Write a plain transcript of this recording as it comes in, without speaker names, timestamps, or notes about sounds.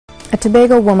A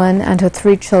Tobago woman and her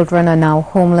 3 children are now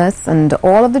homeless, and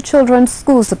all of the children's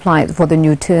school supplies for the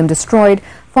new term destroyed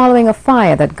following a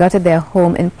fire that gutted their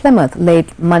home in Plymouth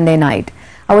late Monday night.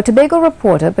 Our Tobago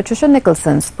reporter Patricia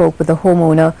Nicholson spoke with the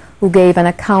homeowner, who gave an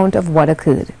account of what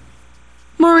occurred.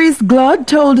 Maurice Glodd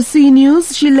told C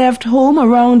News she left home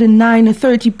around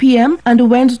 9:30 p.m. and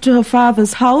went to her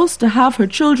father's house to have her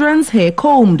children's hair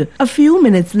combed. A few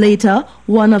minutes later,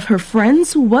 one of her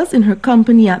friends who was in her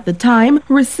company at the time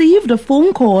received a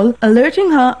phone call alerting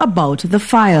her about the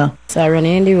fire. So I ran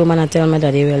in the room and I tell my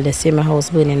daddy, well, they say my house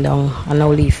burning down and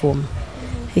now leave home.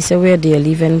 He said, where do you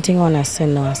leave anything on? I said,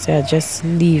 no. I said, I just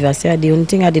leave. I said, the only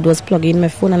thing I did was plug in my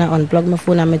phone, and I unplugged my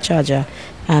phone and my charger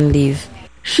and leave.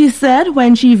 She said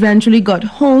when she eventually got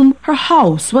home, her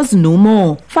house was no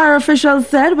more. Fire officials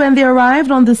said when they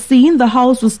arrived on the scene, the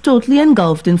house was totally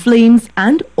engulfed in flames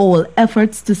and all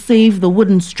efforts to save the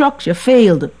wooden structure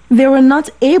failed. They were not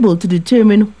able to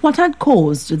determine what had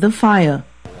caused the fire.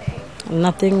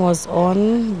 Nothing was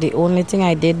on. The only thing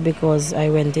I did, because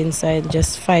I went inside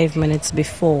just 5 minutes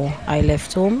before I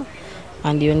left home,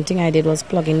 and the only thing I did was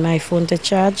plug in my phone to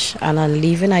charge, and on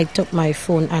leaving I took my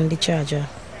phone and the charger.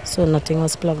 So nothing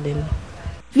was plugged in.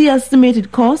 The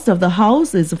estimated cost of the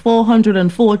house is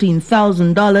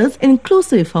 $414,000,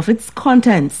 inclusive of its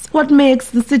contents. What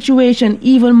makes the situation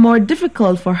even more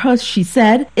difficult for her, she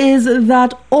said, is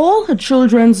that all her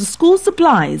children's school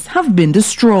supplies have been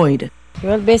destroyed.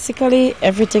 Well, basically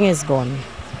everything is gone.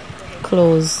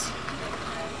 Clothes,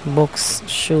 books,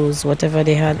 shoes, whatever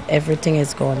they had, everything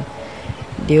is gone.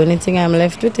 The only thing I'm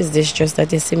left with is this dress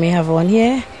that you see me have on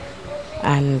here.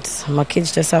 And my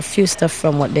kids just have few stuff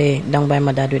from what they done by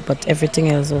my dad with, but everything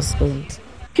else was good.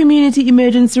 Community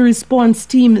Emergency Response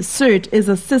Team CERT is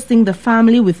assisting the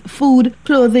family with food,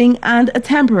 clothing and a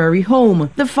temporary home.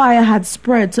 The fire had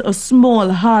spread to a small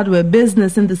hardware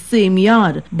business in the same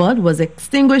yard, but was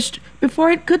extinguished before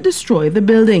it could destroy the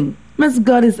building. Ms.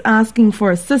 Glodd is asking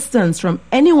for assistance from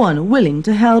anyone willing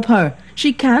to help her.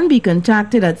 She can be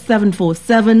contacted at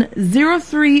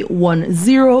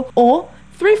 747-0310 or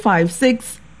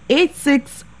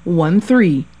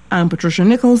 356-8613. I'm Patricia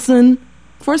Nicholson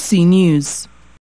for C News.